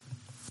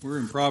We're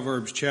in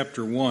Proverbs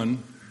chapter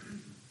 1.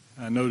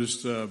 I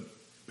noticed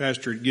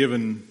Pastor had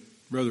given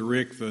Brother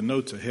Rick the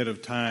notes ahead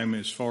of time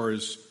as far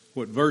as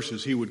what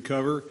verses he would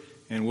cover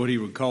and what he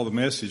would call the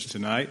message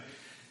tonight.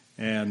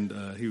 And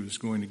he was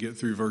going to get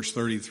through verse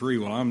 33.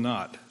 Well, I'm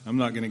not. I'm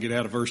not going to get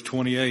out of verse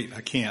 28.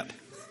 I can't.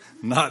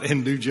 Not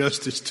and do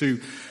justice to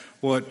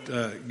what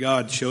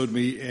God showed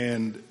me,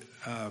 and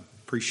I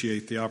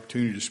appreciate the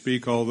opportunity to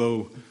speak,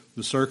 although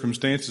the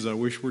circumstances I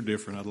wish were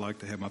different. I'd like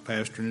to have my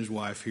pastor and his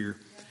wife here.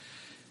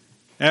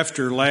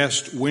 After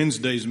last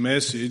Wednesday's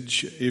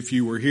message, if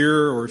you were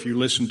here or if you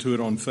listened to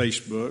it on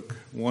Facebook,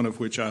 one of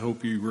which I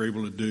hope you were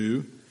able to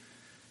do,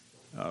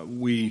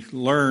 we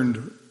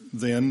learned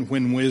then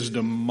when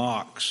wisdom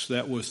mocks.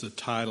 That was the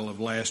title of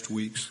last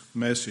week's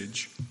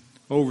message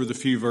over the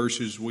few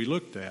verses we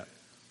looked at.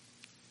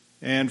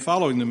 And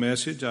following the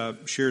message, I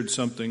shared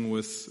something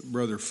with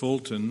Brother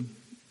Fulton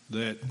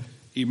that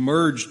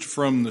emerged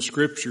from the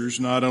scriptures,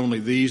 not only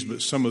these,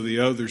 but some of the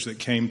others that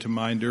came to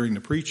mind during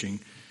the preaching.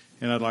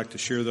 And I'd like to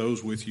share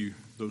those with you,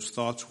 those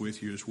thoughts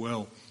with you as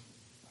well,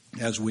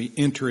 as we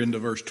enter into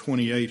verse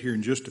 28 here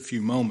in just a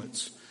few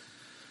moments.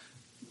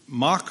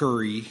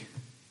 Mockery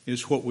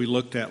is what we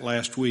looked at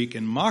last week,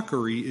 and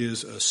mockery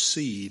is a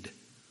seed.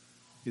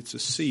 It's a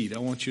seed. I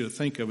want you to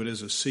think of it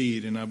as a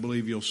seed, and I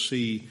believe you'll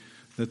see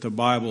that the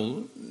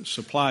Bible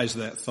supplies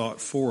that thought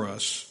for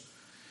us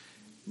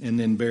and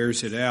then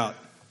bears it out,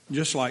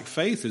 just like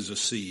faith is a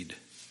seed.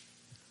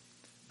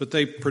 But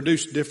they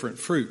produce different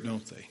fruit,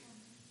 don't they?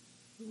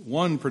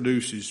 One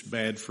produces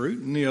bad fruit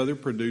and the other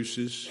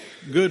produces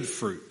good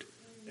fruit.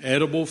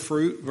 Edible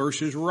fruit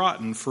versus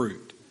rotten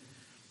fruit.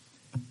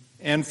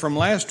 And from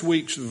last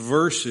week's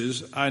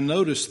verses, I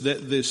noticed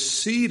that this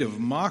seed of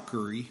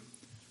mockery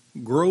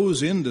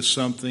grows into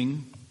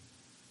something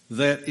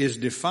that is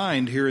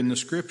defined here in the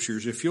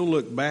scriptures. If you'll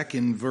look back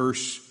in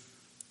verse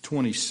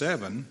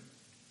 27,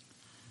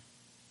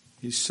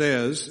 he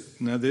says,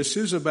 now this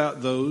is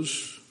about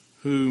those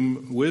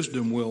whom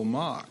wisdom will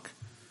mock,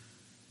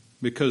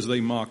 because they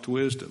mocked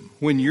wisdom.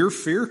 When your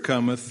fear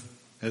cometh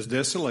as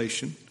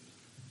desolation,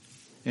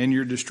 and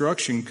your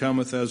destruction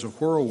cometh as a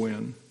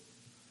whirlwind,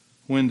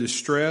 when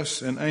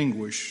distress and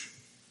anguish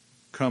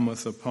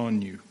cometh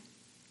upon you.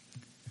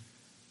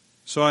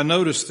 So I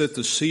noticed that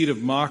the seed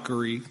of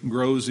mockery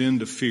grows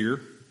into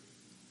fear.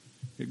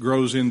 It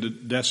grows into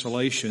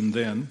desolation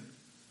then,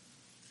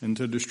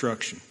 into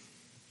destruction.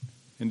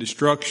 And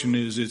destruction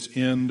is its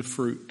end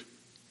fruit.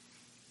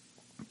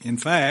 In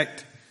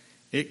fact,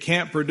 it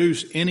can't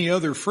produce any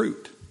other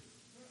fruit.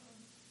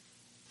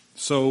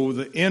 So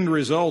the end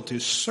result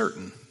is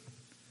certain.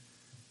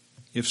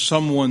 If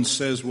someone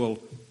says, well,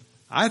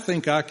 I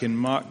think I can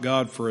mock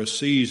God for a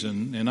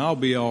season and I'll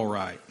be all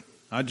right.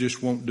 I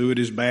just won't do it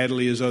as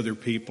badly as other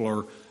people,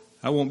 or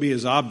I won't be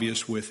as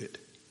obvious with it.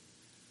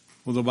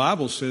 Well, the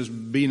Bible says,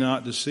 be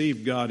not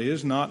deceived. God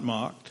is not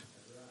mocked.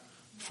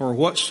 For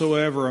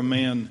whatsoever a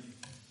man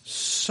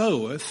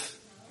soweth,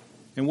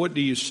 and what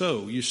do you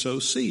sow? You sow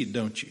seed,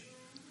 don't you?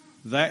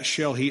 That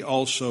shall he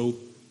also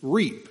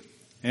reap.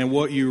 And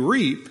what you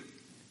reap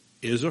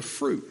is a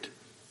fruit.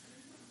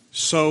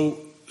 So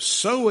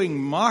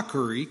sowing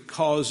mockery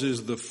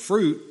causes the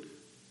fruit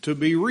to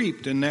be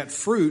reaped, and that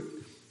fruit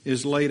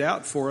is laid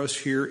out for us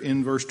here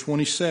in verse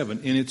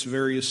 27 in its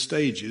various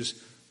stages,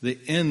 the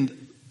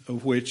end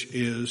of which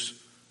is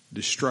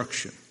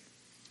destruction.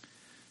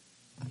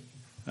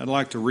 I'd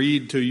like to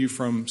read to you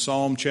from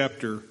Psalm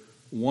chapter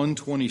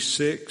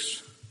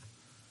 126,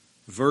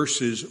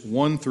 verses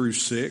 1 through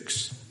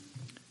 6.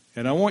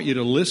 And I want you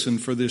to listen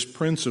for this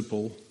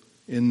principle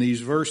in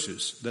these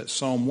verses. That's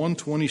Psalm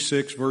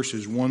 126,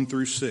 verses 1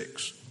 through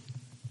 6.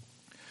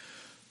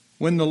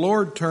 When the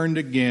Lord turned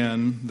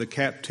again the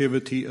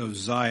captivity of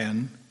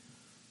Zion,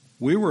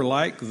 we were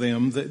like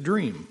them that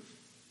dream.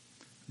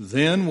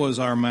 Then was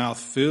our mouth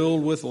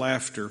filled with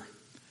laughter,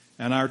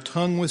 and our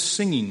tongue with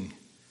singing.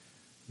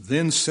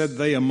 Then said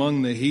they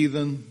among the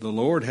heathen, the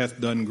Lord hath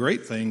done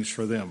great things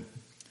for them.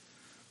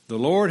 The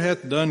Lord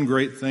hath done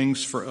great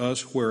things for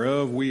us,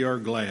 whereof we are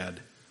glad.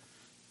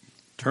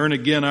 Turn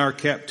again our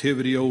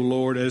captivity, O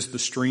Lord, as the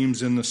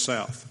streams in the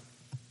south.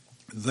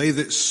 They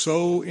that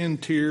sow in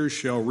tears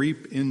shall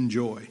reap in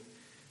joy.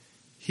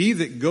 He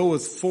that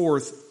goeth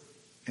forth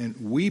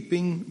and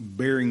weeping,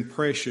 bearing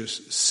precious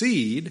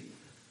seed,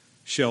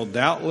 shall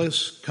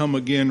doubtless come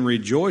again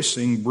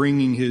rejoicing,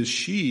 bringing his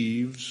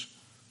sheaves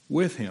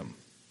with him.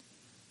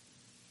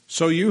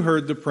 So you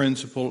heard the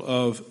principle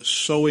of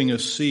sowing a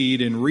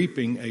seed and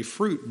reaping a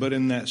fruit. But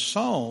in that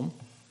psalm,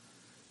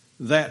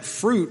 that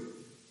fruit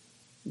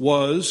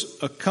was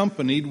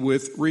accompanied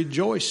with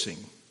rejoicing.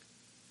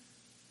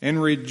 And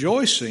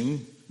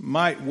rejoicing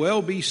might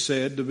well be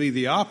said to be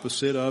the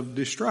opposite of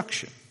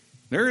destruction.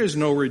 There is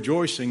no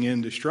rejoicing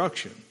in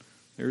destruction.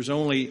 There's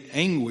only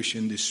anguish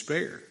and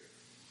despair.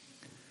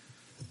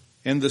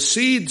 And the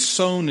seed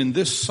sown in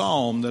this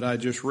psalm that I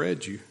just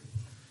read you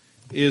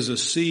is a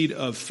seed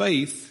of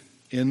faith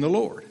in the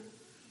Lord.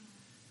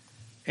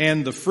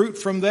 And the fruit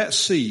from that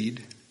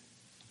seed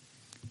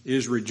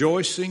is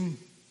rejoicing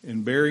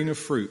and bearing of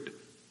fruit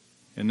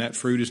And that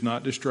fruit is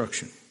not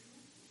destruction.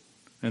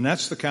 And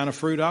that's the kind of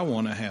fruit I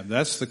want to have.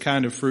 That's the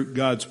kind of fruit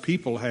God's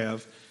people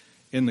have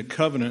in the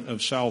covenant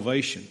of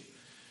salvation.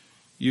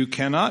 You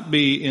cannot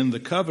be in the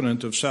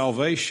covenant of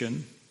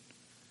salvation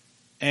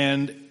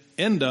and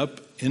end up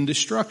in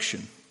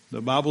destruction.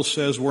 The Bible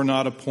says we're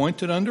not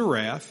appointed unto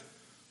wrath,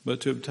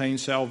 but to obtain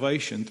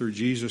salvation through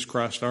Jesus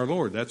Christ our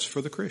Lord. That's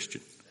for the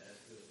Christian.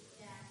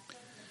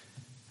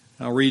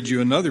 I'll read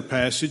you another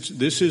passage.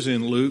 This is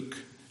in Luke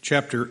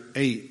chapter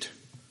 8,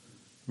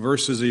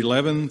 verses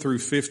 11 through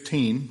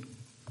 15.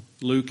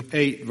 Luke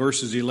 8,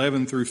 verses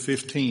 11 through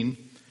 15.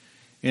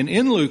 And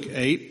in Luke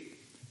 8,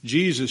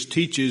 Jesus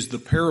teaches the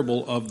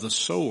parable of the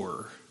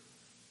sower,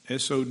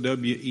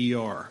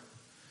 S-O-W-E-R.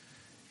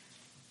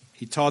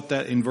 He taught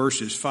that in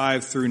verses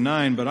 5 through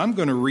 9, but I'm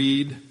going to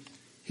read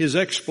his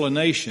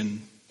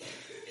explanation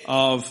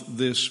of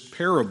this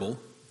parable,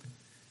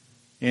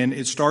 and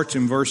it starts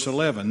in verse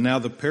 11. Now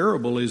the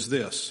parable is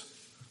this: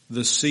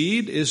 the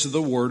seed is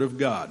the word of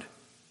God.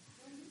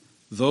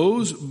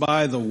 Those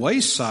by the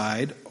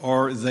wayside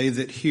are they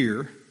that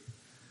hear.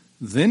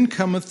 Then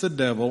cometh the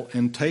devil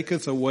and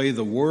taketh away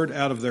the word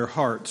out of their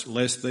hearts,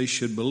 lest they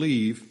should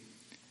believe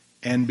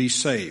and be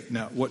saved.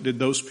 Now, what did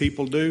those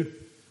people do?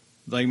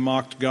 They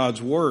mocked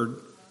God's word.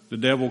 The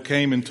devil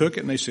came and took it,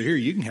 and they said, here,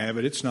 you can have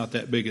it. It's not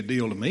that big a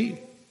deal to me.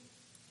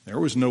 There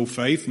was no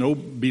faith, no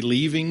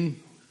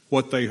believing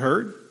what they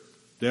heard.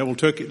 The devil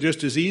took it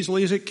just as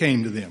easily as it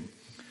came to them.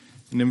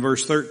 And in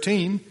verse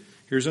 13,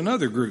 here's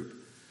another group.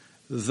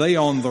 They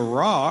on the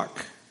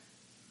rock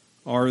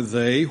are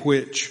they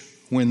which,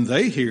 when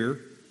they hear,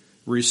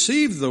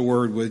 receive the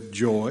word with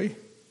joy,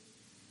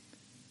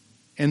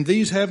 and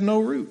these have no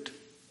root,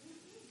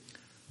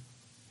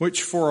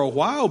 which for a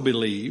while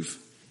believe,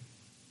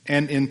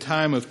 and in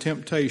time of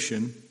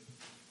temptation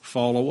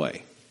fall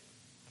away.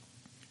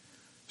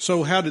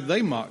 So how did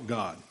they mock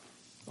God?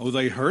 Oh,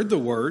 they heard the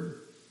word.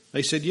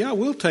 They said, yeah,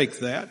 we'll take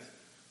that.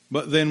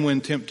 But then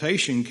when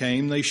temptation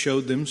came, they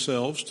showed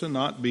themselves to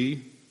not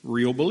be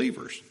real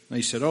believers.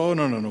 They said, oh,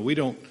 no, we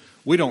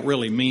don't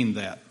really mean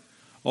that.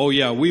 Oh,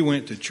 yeah, we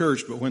went to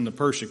church, but when the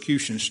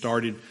persecution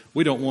started,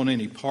 we don't want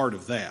any part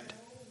of that.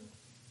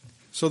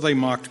 So they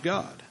mocked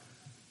God.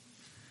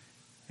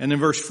 And then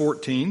verse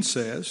 14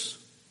 says,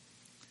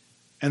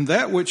 and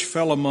that which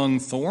fell among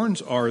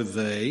thorns are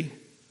they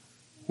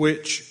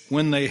which,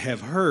 when they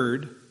have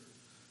heard,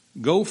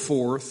 go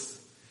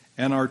forth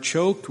and are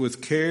choked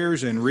with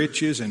cares and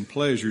riches and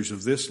pleasures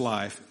of this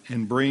life,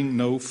 and bring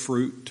no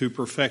fruit to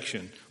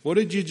perfection. What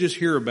did you just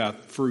hear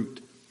about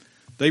fruit?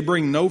 They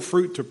bring no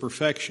fruit to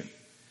perfection.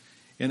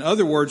 In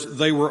other words,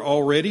 they were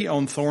already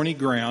on thorny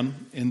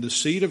ground, and the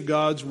seed of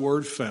God's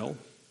word fell.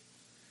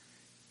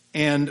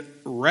 And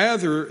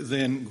rather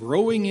than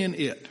growing in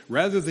it,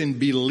 rather than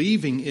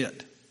believing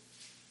it,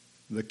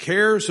 the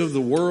cares of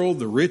the world,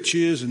 the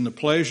riches, and the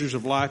pleasures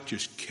of life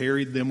just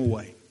carried them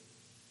away.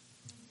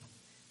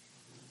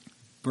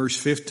 Verse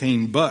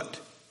 15, but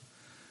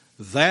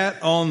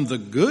that on the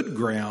good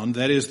ground,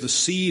 that is the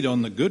seed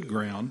on the good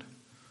ground,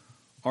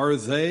 are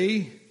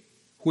they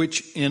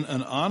which in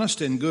an honest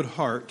and good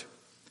heart,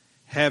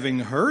 having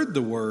heard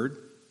the word,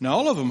 now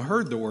all of them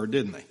heard the word,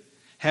 didn't they?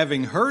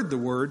 Having heard the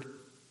word,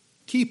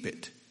 keep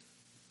it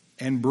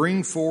and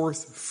bring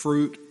forth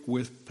fruit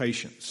with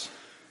patience.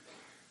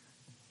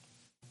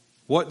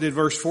 What did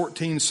verse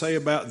 14 say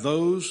about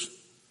those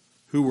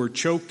who were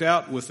choked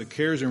out with the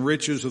cares and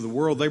riches of the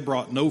world? They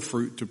brought no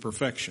fruit to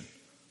perfection.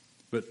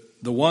 But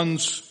the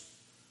ones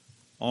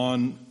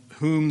on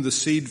whom the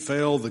seed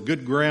fell, the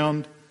good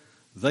ground,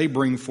 they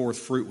bring forth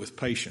fruit with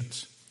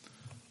patience.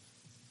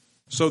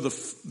 So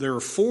there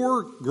are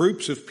four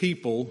groups of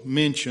people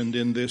mentioned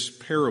in this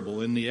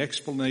parable, in the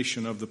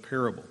explanation of the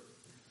parable.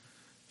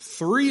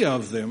 Three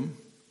of them,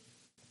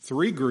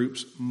 three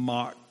groups,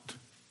 mocked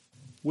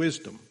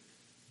wisdom.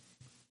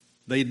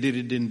 They did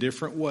it in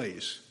different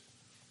ways.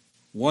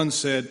 One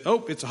said,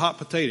 oh, it's a hot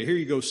potato. Here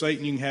you go,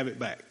 Satan, you can have it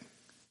back.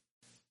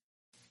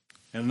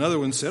 And another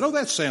one said, oh,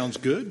 that sounds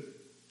good.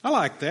 I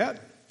like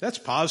that. That's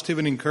positive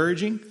and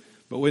encouraging.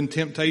 But when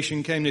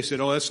temptation came, they said,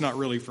 oh, that's not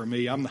really for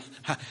me.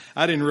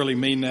 I didn't really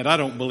mean that. I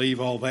don't believe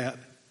all that.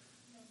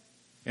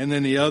 And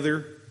then the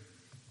other,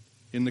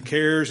 in the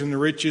cares and the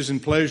riches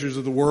and pleasures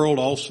of the world,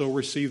 also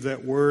received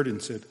that word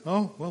and said,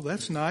 oh, well,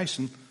 that's nice,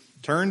 and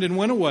turned and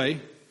went away,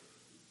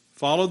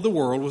 followed the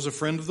world, was a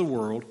friend of the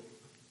world.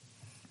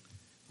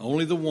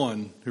 Only the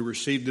one who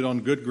received it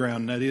on good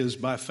ground, that is,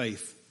 by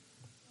faith,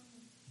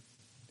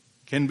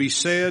 can be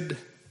said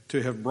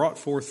to have brought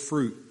forth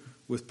fruit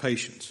with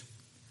patience.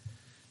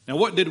 Now,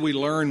 what did we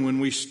learn when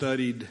we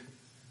studied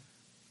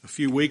a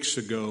few weeks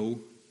ago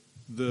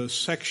the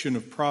section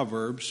of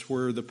Proverbs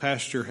where the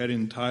pastor had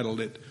entitled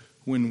it,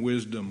 When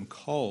Wisdom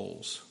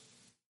Calls?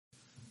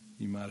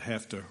 You might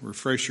have to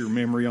refresh your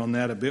memory on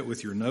that a bit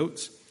with your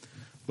notes.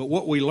 But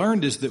what we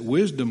learned is that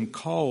wisdom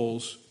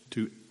calls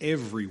to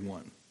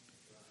everyone.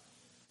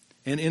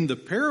 And in the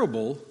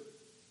parable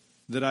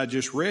that I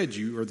just read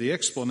you, or the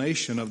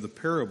explanation of the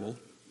parable,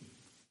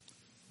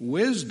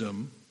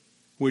 wisdom,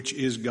 which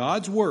is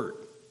God's word,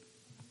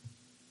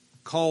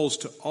 calls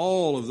to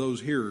all of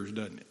those hearers,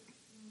 doesn't it?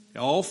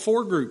 All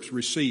four groups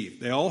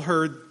received. They all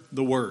heard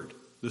the word,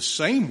 the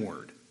same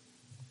word.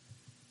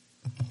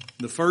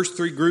 The first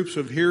three groups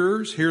of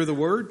hearers hear the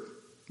word,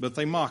 but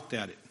they mocked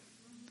at it.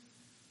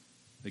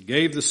 They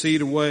gave the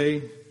seed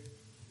away.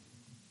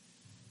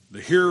 The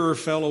hearer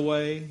fell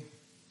away.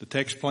 The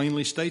text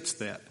plainly states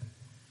that.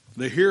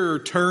 The hearer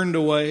turned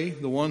away,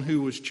 the one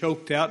who was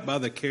choked out by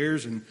the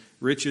cares and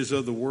riches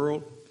of the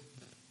world.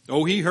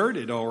 Oh, he heard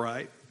it all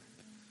right.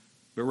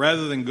 But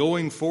rather than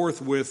going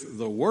forth with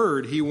the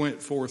word, he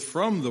went forth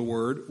from the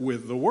word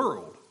with the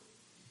world.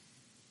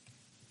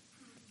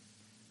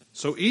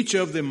 So each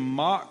of them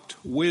mocked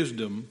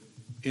wisdom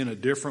in a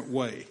different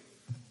way,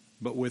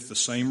 but with the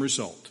same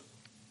result.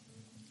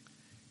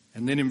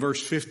 And then in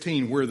verse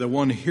 15, where the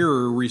one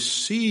hearer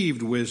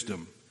received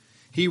wisdom,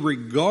 he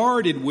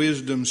regarded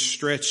wisdom's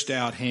stretched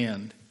out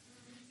hand.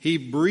 He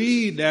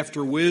breathed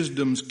after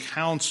wisdom's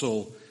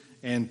counsel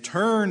and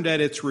turned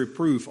at its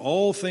reproof.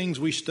 All things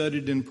we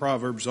studied in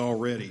Proverbs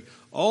already.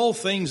 All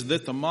things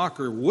that the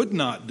mocker would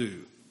not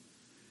do.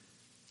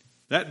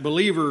 That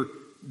believer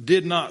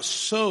did not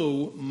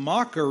sow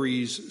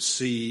mockery's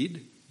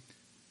seed,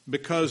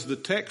 because the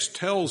text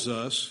tells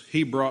us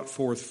he brought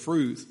forth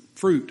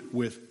fruit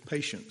with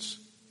patience.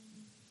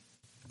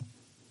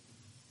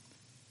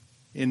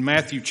 In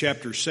Matthew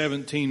chapter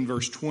 17,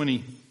 verse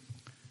 20,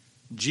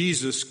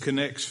 Jesus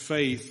connects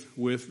faith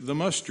with the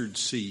mustard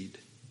seed.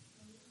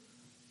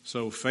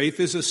 So faith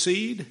is a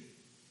seed,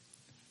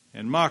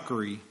 and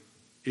mockery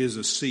is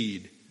a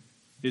seed.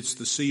 It's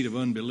the seed of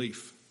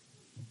unbelief.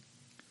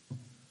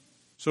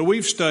 So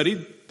we've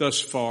studied thus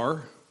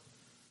far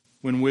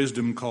when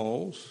wisdom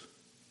calls,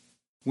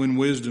 when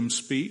wisdom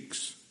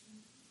speaks,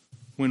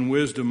 when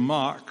wisdom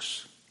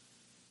mocks.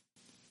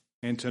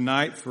 And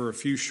tonight, for a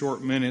few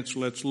short minutes,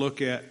 let's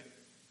look at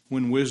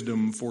when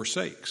wisdom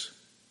forsakes.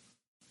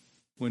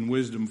 When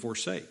wisdom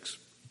forsakes.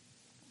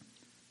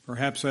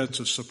 Perhaps that's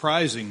a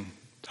surprising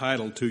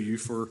title to you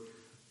for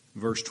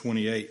verse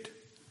 28.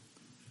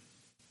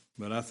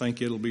 But I think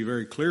it'll be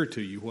very clear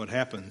to you what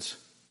happens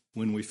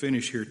when we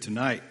finish here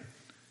tonight.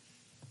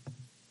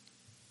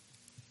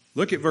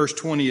 Look at verse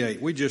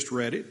 28. We just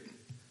read it.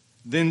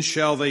 Then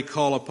shall they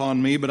call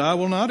upon me, but I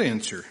will not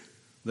answer.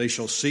 They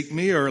shall seek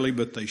me early,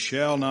 but they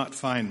shall not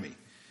find me.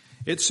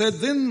 It said,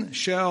 then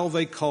shall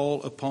they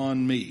call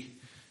upon me.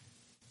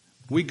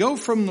 We go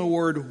from the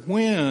word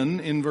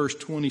when in verse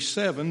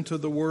 27 to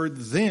the word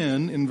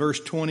then in verse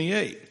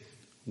 28.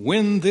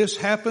 When this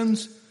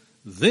happens,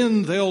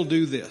 then they'll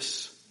do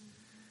this.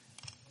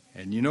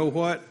 And you know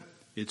what?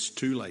 It's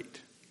too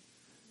late.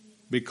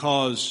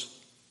 Because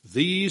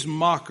these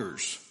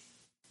mockers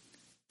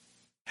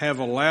have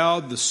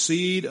allowed the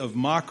seed of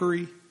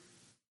mockery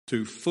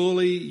to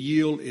fully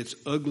yield its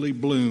ugly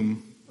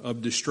bloom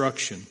of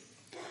destruction.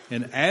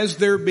 And as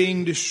they're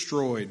being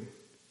destroyed,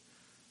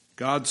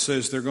 God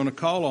says they're going to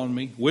call on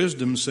me.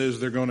 Wisdom says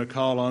they're going to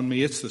call on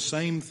me. It's the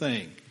same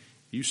thing.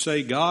 You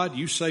say God,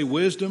 you say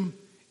wisdom,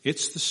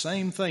 it's the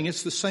same thing.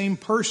 It's the same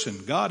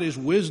person. God is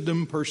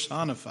wisdom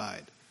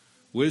personified.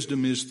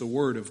 Wisdom is the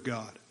word of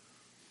God.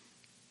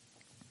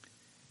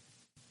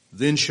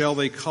 Then shall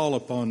they call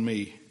upon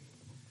me.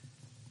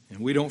 And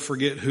we don't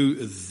forget who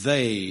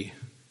they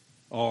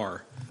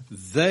are.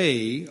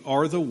 They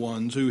are the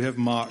ones who have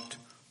mocked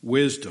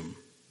wisdom.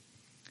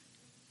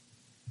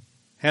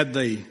 Had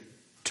they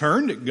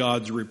turned at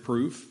God's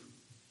reproof,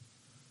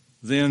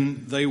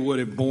 then they would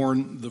have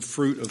borne the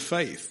fruit of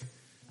faith.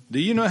 Do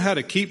you know how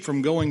to keep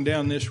from going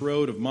down this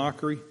road of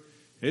mockery?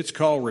 It's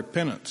called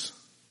repentance.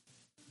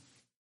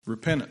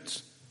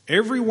 Repentance.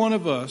 Every one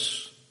of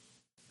us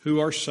who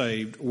are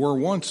saved were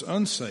once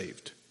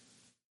unsaved.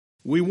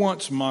 We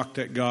once mocked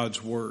at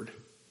God's word.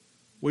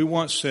 We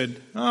once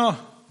said,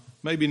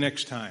 maybe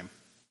next time.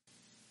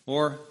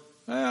 Or,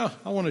 I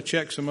want to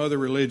check some other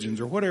religions,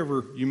 or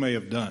whatever you may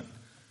have done.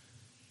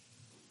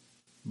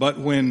 But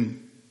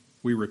when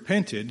we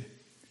repented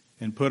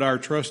and put our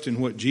trust in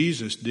what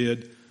Jesus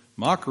did,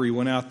 mockery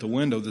went out the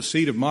window. The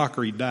seed of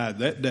mockery died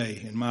that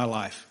day in my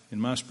life,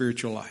 in my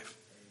spiritual life.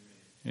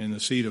 And the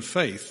seed of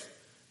faith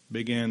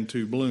began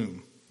to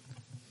bloom,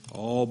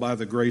 all by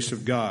the grace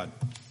of God.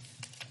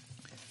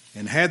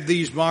 And had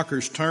these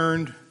mockers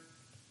turned,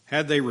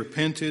 had they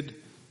repented,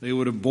 they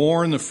would have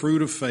borne the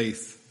fruit of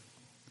faith,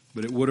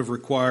 but it would have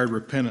required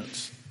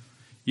repentance.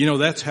 You know,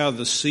 that's how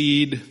the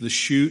seed, the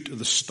shoot,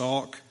 the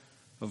stalk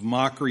of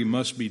mockery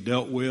must be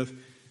dealt with.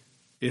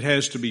 It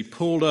has to be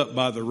pulled up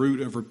by the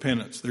root of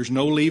repentance. There's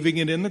no leaving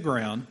it in the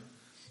ground.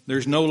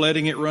 There's no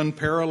letting it run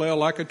parallel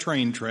like a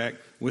train track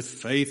with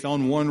faith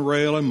on one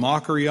rail and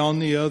mockery on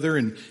the other.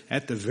 And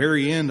at the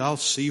very end, I'll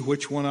see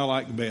which one I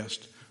like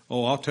best.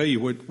 Oh, I'll tell you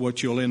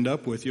what you'll end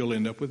up with. You'll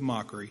end up with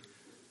mockery.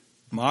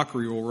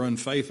 Mockery will run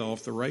faith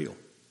off the rail.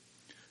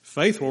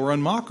 Faith will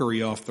run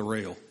mockery off the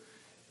rail.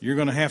 You're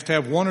going to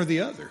have one or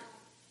the other.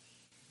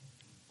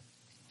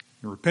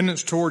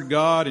 Repentance toward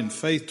God and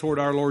faith toward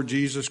our Lord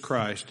Jesus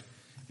Christ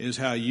is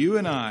how you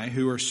and I,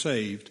 who are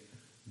saved,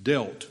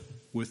 dealt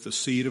with the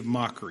seed of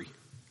mockery.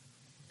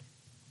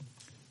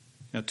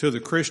 Now, to the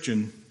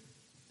Christian,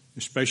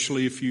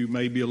 especially if you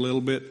may be a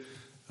little bit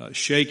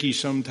shaky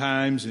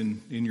sometimes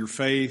in your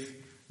faith,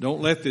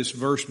 don't let this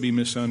verse be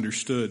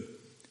misunderstood.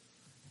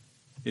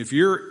 If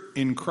you're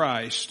in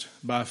Christ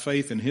by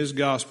faith in His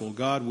gospel,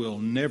 God will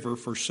never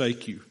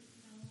forsake you.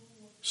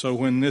 So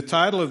when the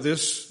title of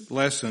this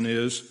lesson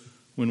is,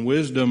 When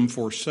Wisdom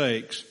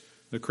Forsakes,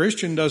 the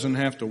Christian doesn't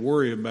have to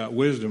worry about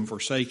wisdom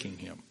forsaking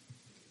him.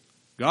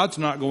 God's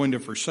not going to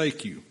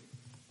forsake you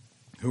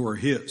who are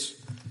His.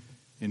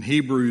 In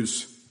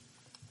Hebrews,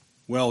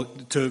 well,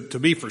 to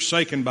be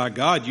forsaken by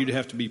God, you'd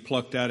have to be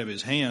plucked out of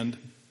His hand,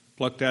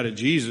 plucked out of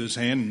Jesus'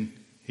 hand. And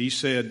He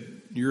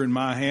said, you're in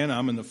my hand,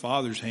 I'm in the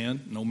Father's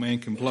hand. No man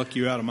can pluck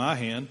you out of my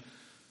hand.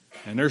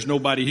 And there's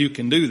nobody who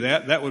can do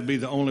that. That would be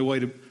the only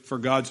way for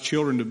God's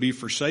children to be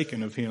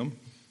forsaken of Him.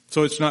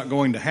 So it's not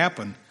going to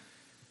happen.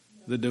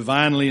 The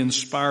divinely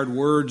inspired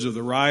words of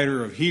the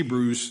writer of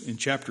Hebrews in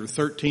chapter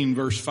 13,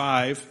 verse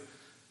 5,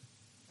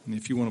 and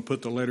if you want to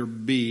put the letter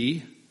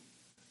B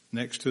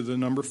next to the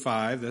number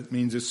 5, that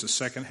means it's the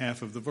second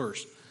half of the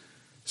verse,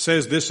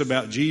 says this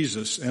about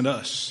Jesus and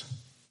us.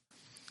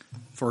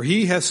 For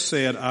He has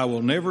said, I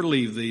will never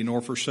leave thee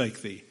nor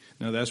forsake thee.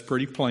 Now that's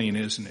pretty plain,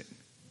 isn't it?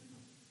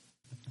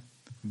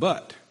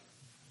 But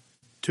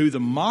to the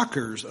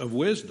mockers of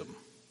wisdom,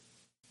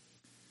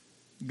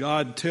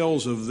 God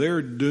tells of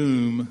their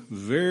doom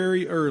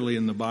very early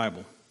in the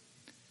Bible.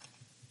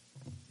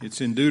 It's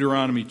in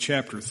Deuteronomy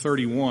chapter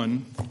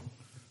 31,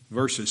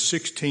 verses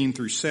 16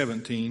 through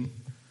 17.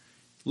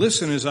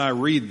 Listen as I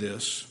read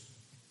this.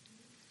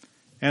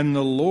 And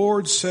the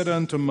Lord said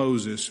unto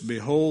Moses,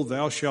 Behold,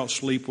 thou shalt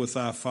sleep with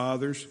thy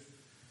fathers,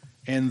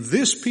 and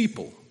this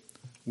people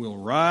will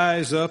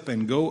rise up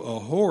and go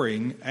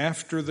a-whoring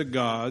after the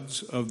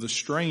gods of the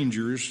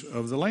strangers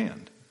of the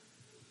land.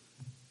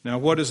 Now,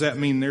 what does that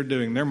mean they're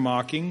doing? They're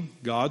mocking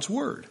God's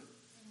word.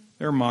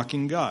 They're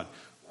mocking God.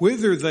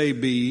 Whether they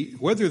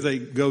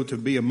go to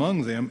be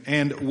among them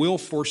and will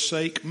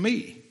forsake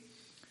me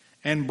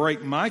and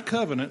break my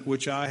covenant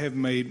which I have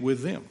made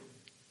with them.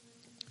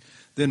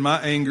 Then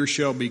my anger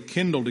shall be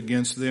kindled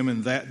against them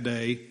in that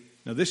day.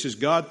 Now this is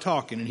God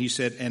talking, and He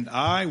said, and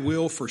I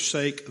will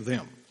forsake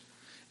them,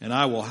 and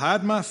I will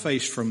hide my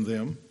face from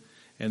them,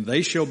 and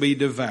they shall be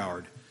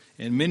devoured.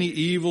 And many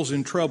evils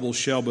and troubles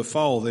shall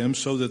befall them,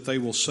 so that they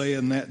will say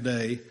in that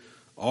day,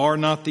 Are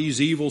not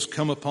these evils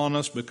come upon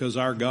us because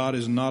our God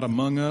is not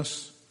among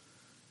us?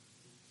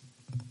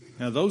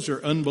 Now those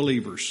are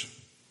unbelievers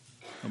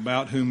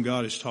about whom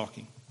God is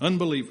talking.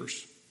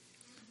 Unbelievers.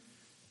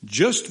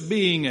 Just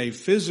being a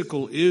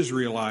physical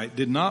Israelite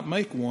did not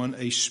make one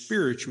a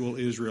spiritual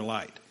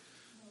Israelite.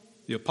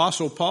 The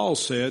Apostle Paul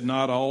said,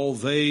 Not all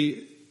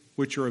they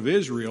which are of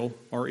Israel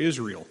are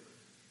Israel.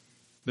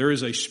 There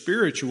is a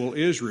spiritual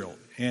Israel,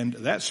 and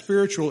that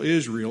spiritual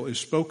Israel is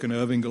spoken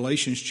of in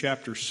Galatians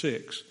chapter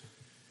 6.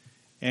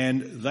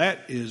 And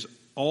that is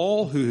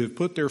all who have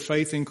put their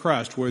faith in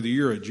Christ, whether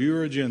you're a Jew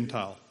or a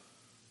Gentile,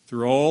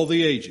 through all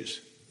the ages.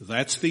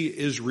 That's the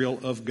Israel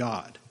of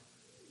God.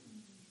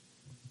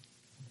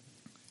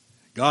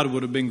 God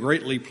would have been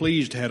greatly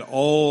pleased had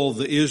all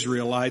the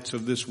Israelites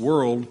of this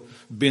world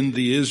been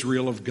the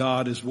Israel of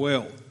God as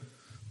well.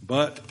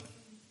 But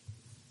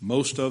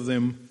most of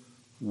them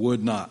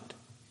would not.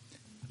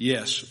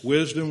 Yes,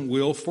 wisdom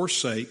will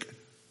forsake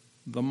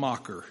the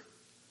mocker.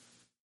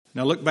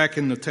 Now look back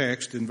in the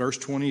text in verse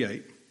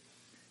 28.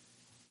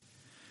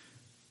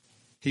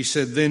 He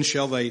said, Then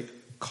shall they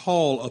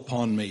call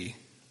upon me.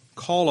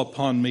 Call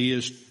upon me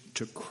is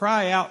to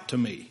cry out to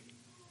me,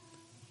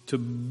 to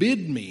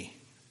bid me.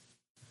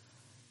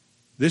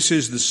 This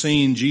is the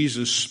scene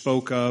Jesus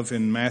spoke of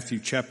in Matthew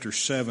chapter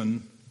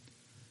 7,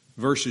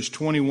 verses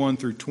 21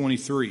 through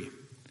 23.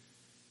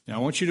 Now, I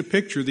want you to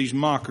picture these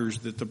mockers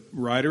that the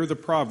writer of the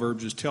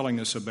Proverbs is telling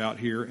us about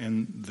here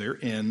and their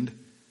end,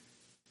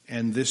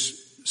 and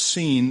this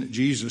scene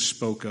Jesus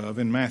spoke of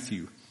in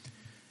Matthew.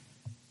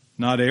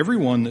 Not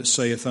everyone that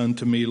saith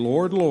unto me,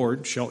 Lord,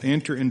 Lord, shall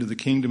enter into the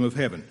kingdom of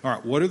heaven. All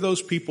right, what are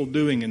those people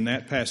doing in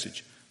that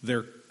passage?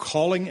 They're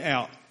calling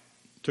out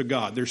to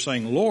God. They're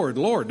saying, Lord,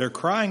 Lord. They're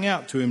crying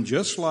out to Him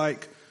just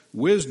like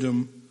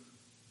wisdom,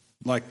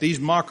 like these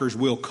mockers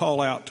will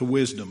call out to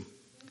wisdom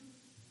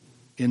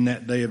in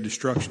that day of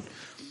destruction.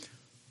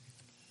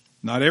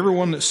 Not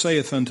everyone that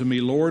saith unto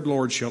me, Lord,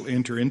 Lord, shall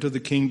enter into the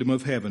kingdom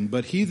of heaven,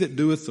 but he that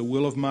doeth the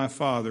will of my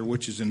Father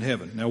which is in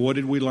heaven. Now, what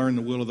did we learn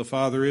the will of the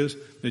Father is?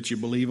 That you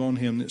believe on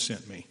Him that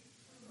sent me.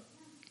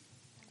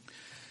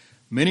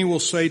 Many will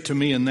say to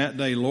me in that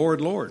day, Lord,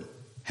 Lord,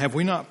 have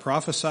we not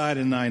prophesied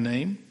in thy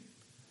name?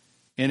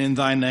 And in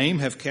thy name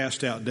have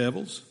cast out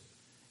devils?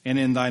 And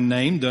in thy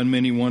name done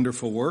many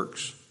wonderful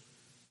works?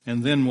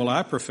 And then will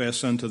I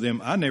profess unto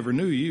them, I never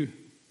knew you.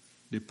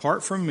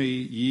 Depart from me,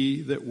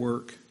 ye that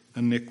work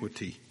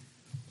iniquity.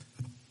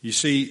 You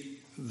see,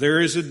 there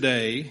is a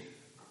day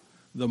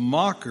the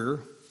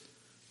mocker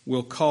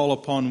will call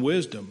upon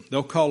wisdom.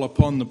 They'll call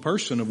upon the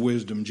person of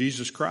wisdom,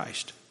 Jesus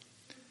Christ.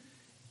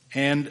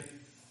 And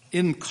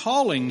in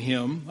calling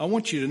Him, I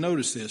want you to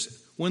notice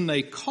this. When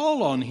they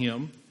call on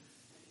Him,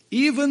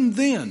 even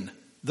then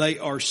they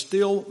are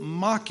still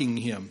mocking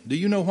him. Do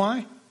you know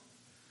why?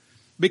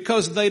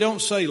 Because they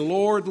don't say,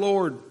 Lord,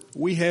 Lord,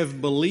 we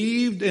have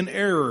believed in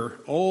error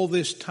all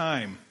this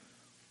time.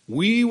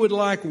 We would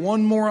like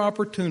one more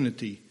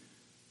opportunity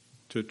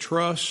to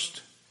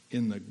trust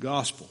in the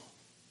gospel.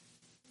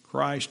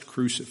 Christ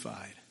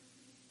crucified,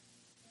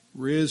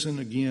 risen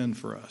again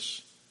for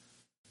us.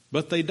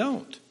 But they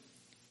don't.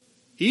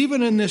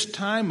 Even in this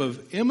time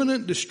of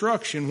imminent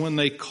destruction, when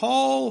they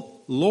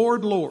call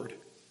Lord, Lord,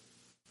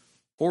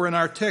 or in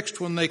our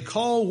text, when they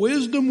call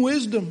wisdom,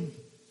 wisdom,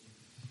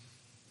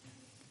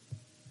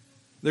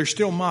 they're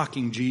still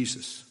mocking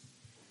Jesus.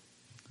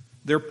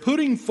 They're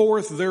putting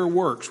forth their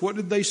works. What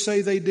did they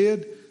say they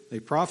did? They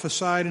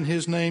prophesied in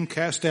his name,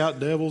 cast out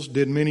devils,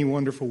 did many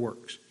wonderful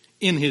works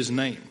in his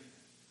name.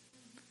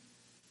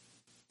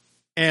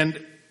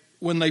 And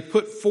when they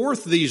put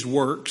forth these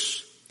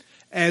works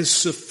as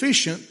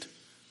sufficient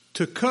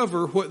to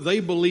cover what they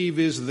believe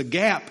is the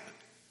gap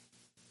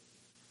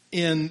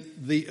in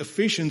the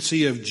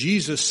efficiency of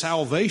Jesus'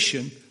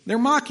 salvation, they're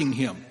mocking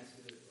him.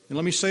 And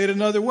let me say it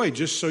another way,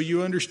 just so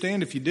you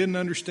understand if you didn't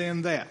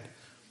understand that.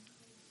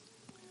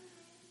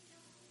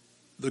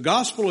 The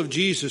gospel of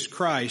Jesus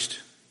Christ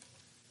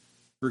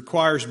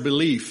requires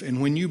belief.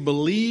 And when you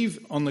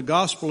believe on the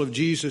gospel of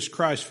Jesus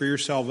Christ for your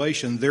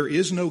salvation, there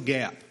is no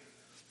gap.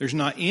 There's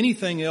not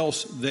anything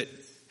else that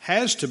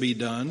has to be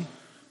done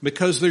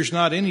because there's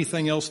not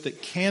anything else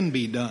that can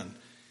be done.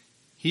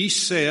 He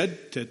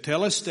said,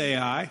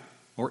 tetelestai,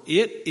 or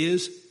it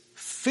is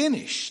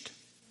finished.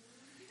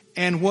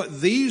 And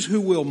what these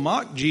who will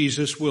mock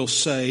Jesus will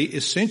say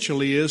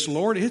essentially is,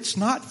 Lord, it's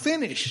not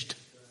finished.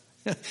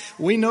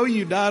 We know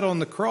you died on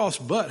the cross,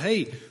 but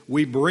hey,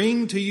 we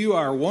bring to you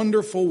our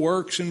wonderful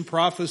works and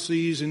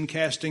prophecies and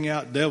casting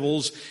out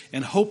devils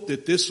and hope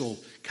that this will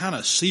kind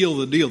of seal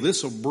the deal.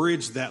 This will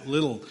bridge that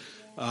little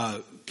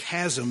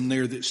chasm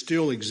there that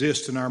still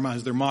exists in our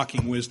minds. They're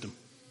mocking wisdom.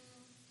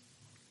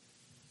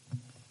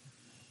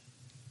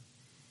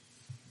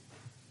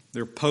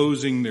 They're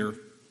posing their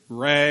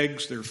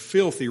rags, their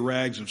filthy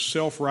rags of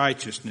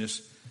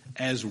self-righteousness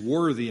as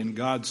worthy in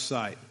God's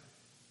sight.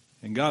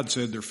 And God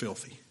said they're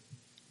filthy.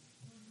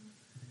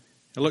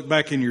 Now look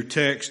back in your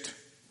text,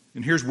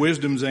 and here's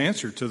wisdom's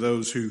answer to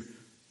those who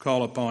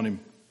call upon him.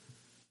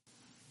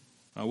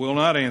 I will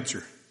not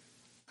answer.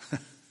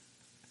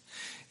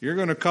 You're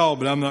going to call,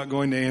 but I'm not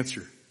going to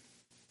answer.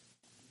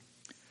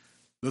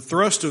 The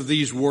thrust of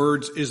these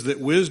words is that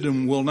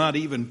wisdom will not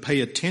even pay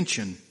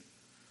attention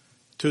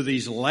to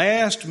these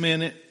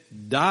last-minute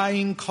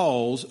dying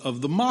calls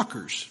of the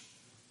mockers.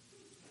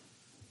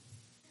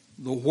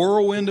 The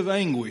whirlwind of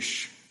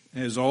anguish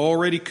has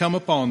already come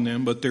upon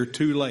them, but they're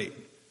too late.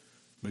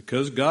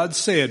 Because God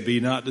said, be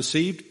not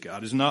deceived,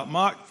 God is not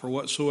mocked, for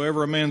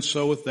whatsoever a man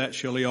soweth, that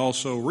shall he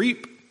also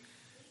reap.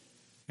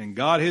 And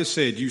God has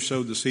said, you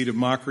sowed the seed of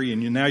mockery,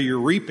 and now you're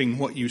reaping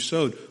what you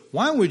sowed.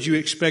 Why would you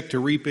expect to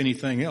reap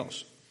anything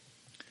else?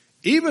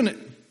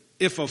 Even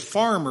if a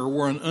farmer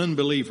were an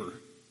unbeliever,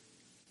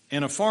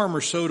 and a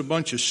farmer sowed a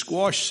bunch of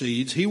squash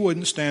seeds, he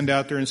wouldn't stand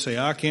out there and say,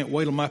 I can't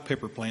wait till my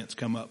pepper plants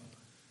come up.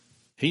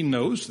 He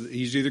knows that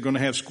he's either going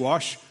to have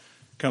squash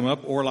come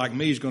up, or like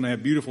me, he's going to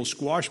have beautiful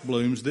squash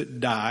blooms that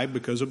die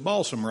because of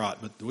balsam rot.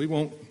 But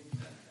I'm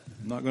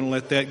not going to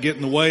let that get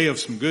in the way of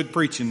some good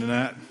preaching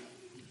tonight.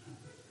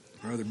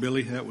 Brother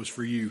Billy, that was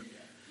for you.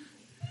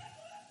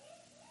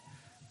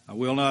 I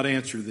will not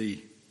answer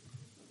thee.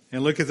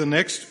 And look at the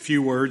next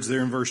few words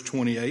there in verse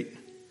 28.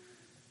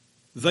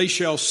 They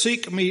shall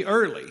seek me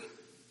early,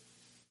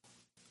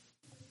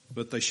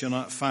 but they shall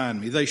not find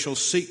me. They shall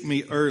seek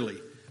me early.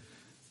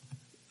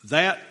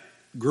 That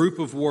group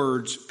of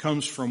words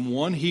comes from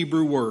one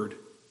Hebrew word,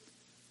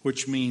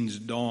 which means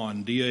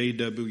dawn,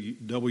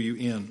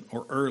 D-A-W-N,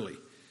 or early.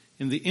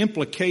 And the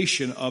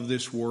implication of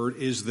this word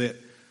is that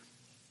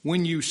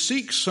when you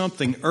seek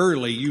something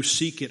early, you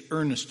seek it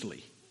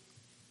earnestly.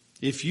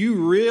 If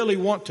you really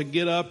want to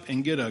get up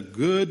and get a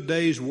good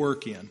day's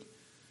work in,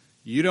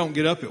 you don't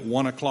get up at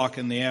 1 o'clock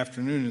in the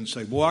afternoon and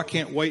say, boy, I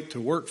can't wait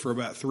to work for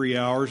about 3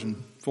 hours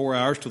and 4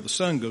 hours till the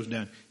sun goes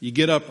down. You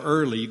get up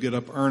early, you get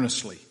up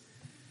earnestly.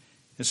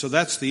 And so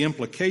that's the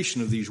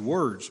implication of these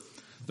words.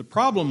 The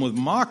problem with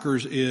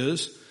mockers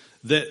is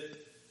that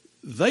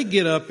they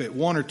get up at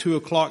 1 or 2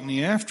 o'clock in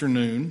the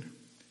afternoon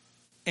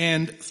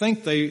and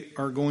think they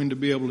are going to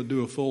be able to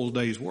do a full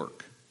day's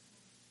work.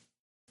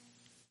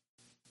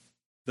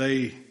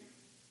 They,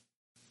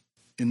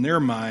 in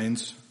their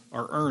minds,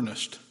 are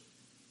earnest,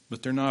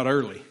 but they're not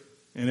early.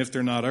 And if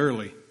they're not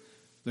early,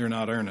 they're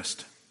not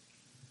earnest.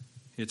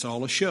 It's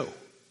all a show.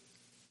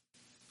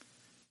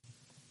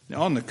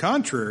 Now, on the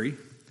contrary,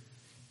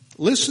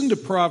 listen to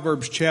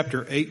Proverbs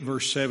chapter 8,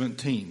 verse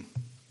 17.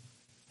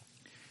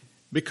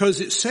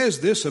 Because it says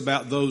this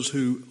about those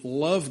who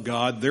love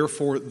God,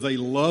 therefore they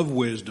love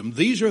wisdom.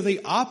 These are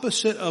the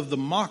opposite of the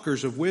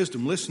mockers of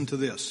wisdom. Listen to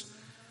this.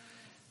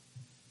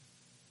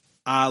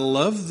 I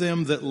love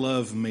them that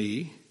love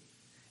me,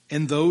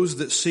 and those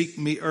that seek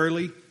me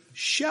early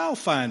shall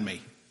find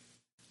me.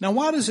 Now,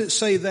 why does it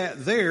say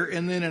that there?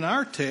 And then in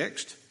our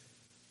text,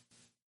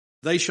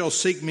 They shall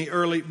seek me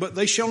early, but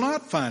they shall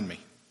not find me.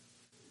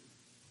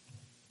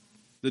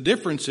 The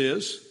difference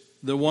is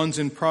the ones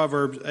in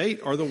Proverbs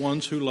 8 are the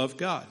ones who love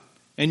God.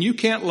 And you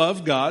can't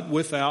love God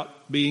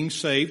without being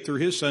saved through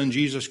his Son,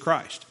 Jesus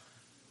Christ.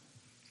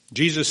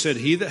 Jesus said,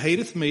 he that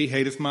hateth me,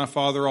 hateth my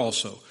Father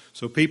also.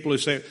 So people who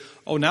say,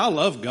 oh, now I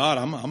love God,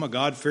 I'm a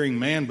God-fearing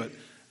man, but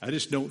I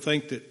just don't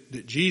think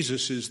that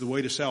Jesus is the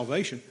way to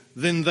salvation.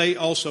 Then they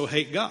also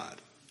hate God.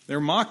 They're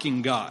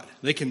mocking God.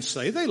 They can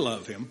say they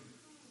love him,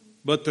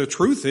 but the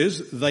truth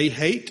is they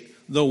hate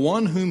the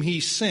one whom he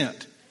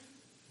sent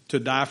to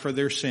die for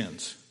their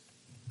sins.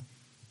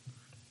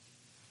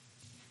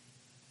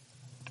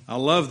 I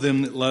love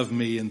them that love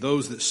me, and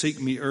those that seek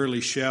me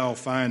early shall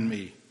find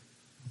me.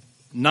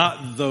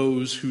 Not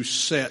those who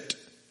set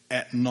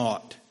at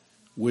naught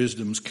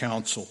wisdom's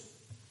counsel.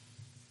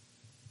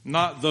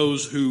 Not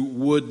those who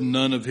would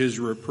none of his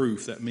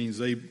reproof. That means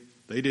they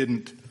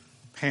didn't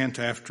pant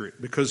after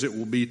it, because it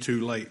will be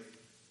too late.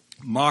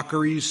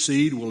 Mockery's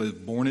seed will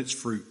have borne its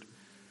fruit.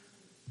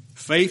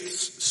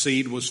 Faith's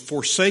seed was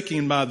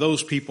forsaken by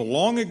those people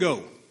long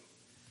ago,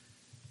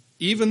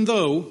 even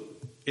though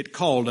it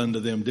called unto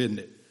them, didn't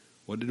it?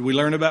 What did we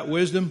learn about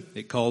wisdom?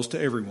 It calls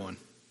to everyone.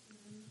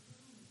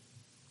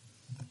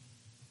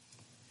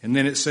 And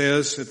then it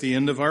says at the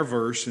end of our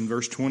verse, in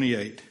verse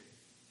 28,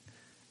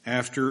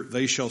 after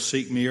they shall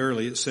seek me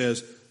early, it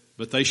says,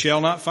 but they shall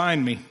not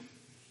find me.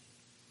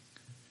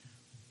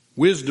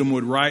 Wisdom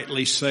would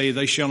rightly say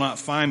they shall not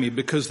find me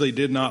because they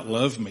did not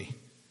love me.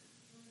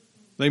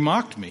 They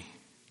mocked me.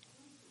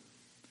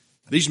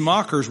 These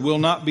mockers will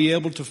not be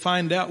able to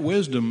find out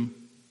wisdom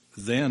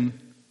then,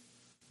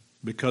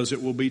 because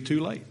it will be too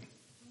late.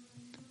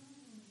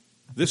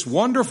 This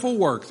wonderful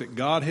work that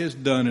God has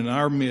done in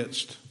our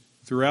midst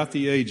throughout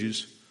the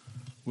ages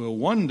will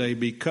one day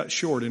be cut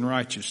short in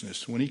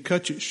righteousness. When he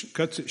cuts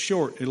it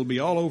short, it'll be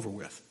all over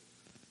with.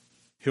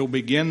 He'll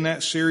begin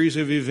that series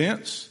of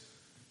events,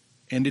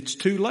 and it's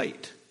too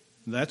late.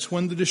 That's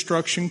when the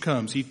destruction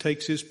comes. He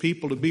takes his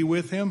people to be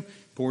with him,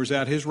 pours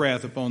out his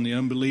wrath upon the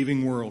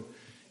unbelieving world.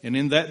 And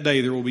in that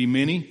day there will be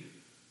many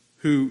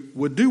who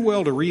would do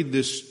well to read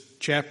this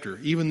chapter,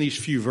 even these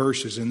few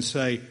verses, and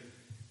say,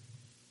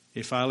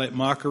 if I let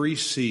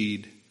mockery's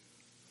seed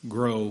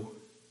grow,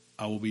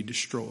 I will be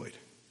destroyed.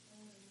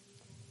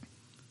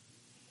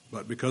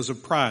 But because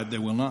of pride, they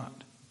will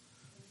not.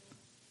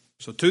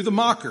 So to the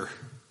mocker,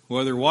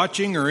 whether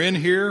watching or in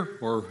here,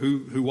 or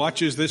who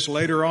watches this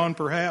later on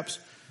perhaps,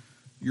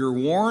 you're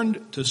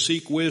warned to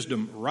seek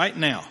wisdom right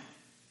now.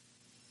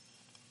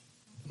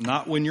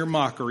 Not when your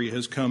mockery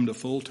has come to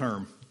full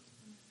term.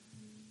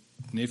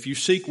 And if you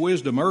seek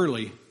wisdom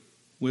early,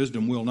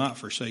 wisdom will not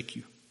forsake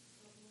you.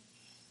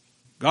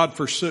 God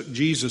forsook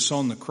Jesus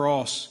on the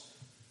cross.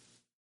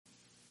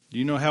 Do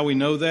you know how we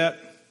know that?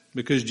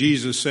 Because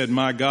Jesus said,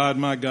 my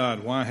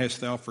God, why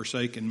hast thou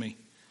forsaken me?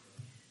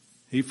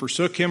 He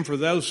forsook him for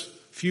those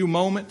few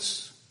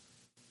moments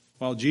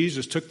while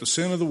Jesus took the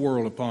sin of the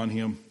world upon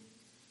him.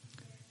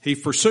 He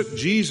forsook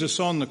Jesus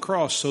on the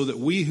cross so that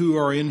we who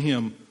are in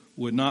him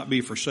would not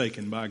be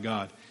forsaken by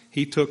God.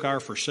 He took our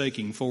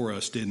forsaking for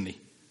us, didn't he?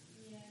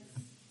 Yes.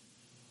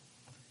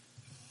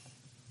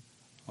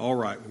 All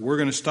right, we're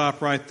going to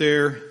stop right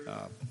there.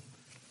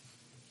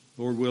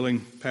 Lord willing,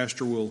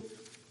 Pastor will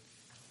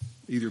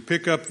either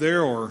pick up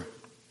there or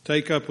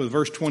take up with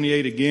verse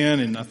 28 again,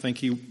 and I think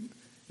he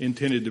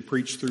intended to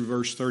preach through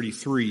verse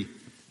 33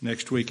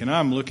 next week, and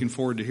I'm looking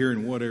forward to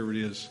hearing whatever it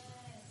is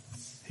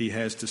he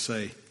has to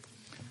say.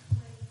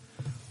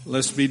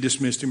 Let's be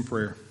dismissed in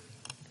prayer.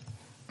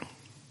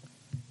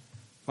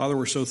 Father,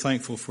 we're so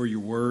thankful for your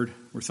word.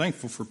 We're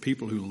thankful for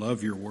people who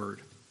love your word.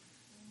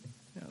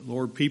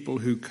 Lord, people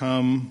who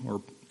come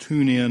or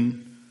tune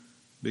in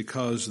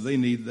because they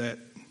need that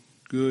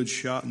good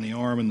shot in the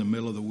arm in the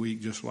middle of the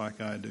week, just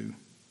like I do,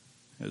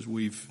 as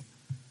we've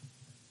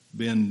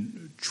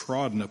been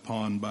trodden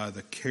upon by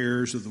the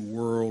cares of the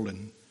world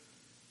and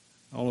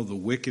all of the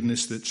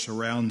wickedness that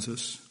surrounds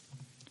us.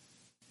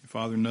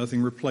 Father,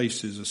 nothing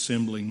replaces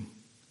assembling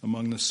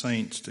among the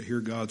saints to hear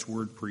God's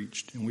word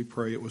preached. And we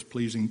pray it was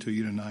pleasing to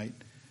you tonight.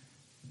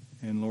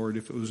 And Lord,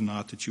 if it was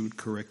not, that you would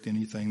correct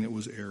anything that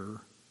was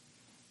error.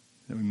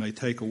 That we may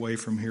take away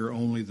from here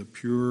only the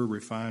pure,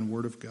 refined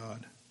word of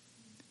God.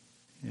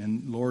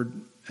 And Lord,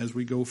 as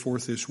we go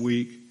forth this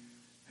week,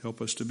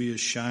 help us to be as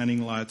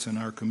shining lights in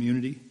our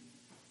community.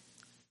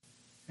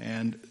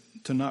 And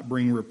to not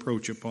bring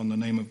reproach upon the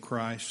name of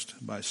Christ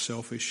by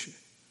selfish,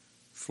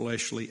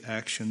 fleshly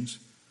actions.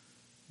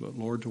 But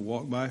Lord, to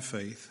walk by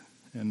faith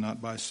and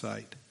not by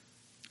sight,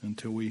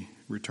 until we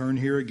return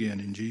here again.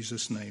 In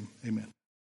Jesus' name, amen.